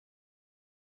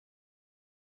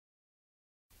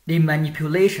The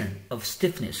manipulation of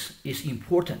stiffness is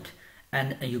important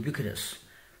and ubiquitous,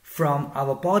 from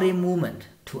our body movement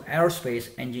to aerospace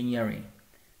engineering.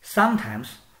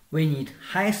 Sometimes we need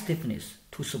high stiffness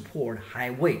to support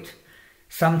high weight.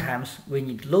 Sometimes we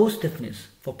need low stiffness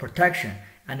for protection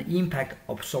and impact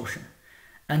absorption.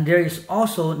 And there is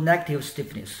also negative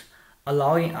stiffness,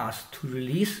 allowing us to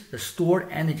release the stored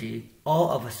energy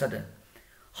all of a sudden.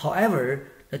 However,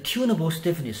 the tunable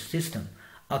stiffness systems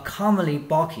are commonly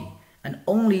bulky and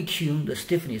only tune the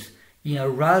stiffness in a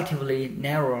relatively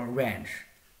narrow range.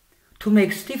 To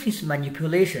make stiffness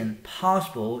manipulation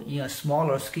possible in a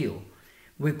smaller scale,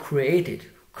 we created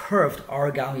curved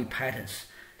origami patterns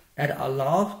that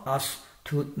allow us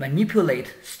to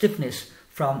manipulate stiffness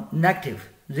from negative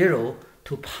 0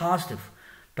 to positive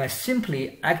by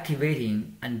simply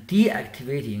activating and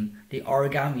deactivating the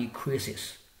origami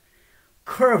creases.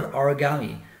 Curved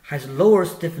origami has lower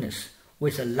stiffness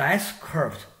with a less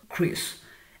curved crease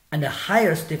and a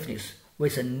higher stiffness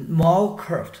with a more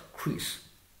curved crease.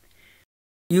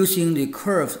 Using the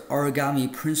curved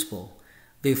origami principle,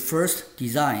 we first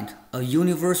designed a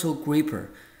universal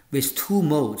gripper with two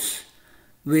modes.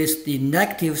 With the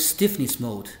negative stiffness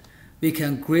mode, we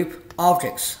can grip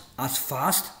objects as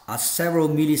fast as several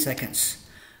milliseconds,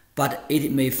 but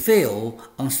it may fail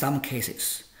in some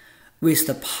cases. With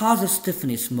the positive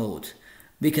stiffness mode,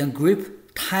 we can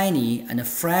grip tiny and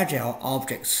fragile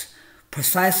objects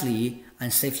precisely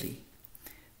and safely.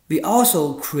 We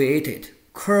also created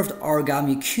curved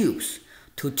origami cubes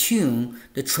to tune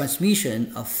the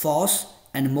transmission of force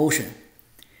and motion.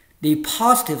 The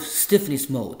positive stiffness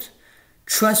mode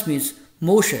transmits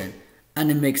motion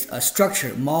and makes a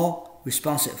structure more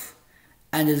responsive,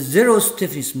 and the zero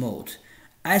stiffness mode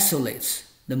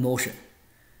isolates the motion.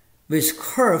 With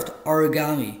curved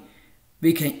origami,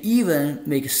 we can even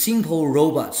make simple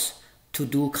robots to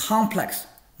do complex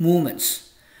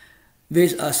movements.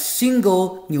 With a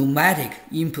single pneumatic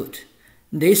input,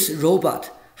 this robot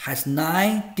has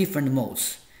 9 different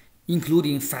modes,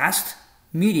 including fast,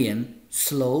 medium,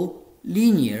 slow,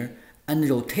 linear, and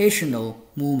rotational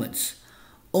movements,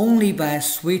 only by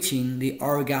switching the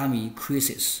origami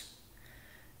creases.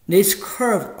 This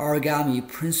curved origami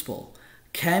principle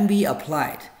can be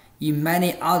applied in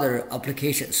many other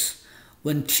applications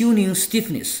when tuning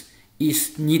stiffness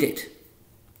is needed.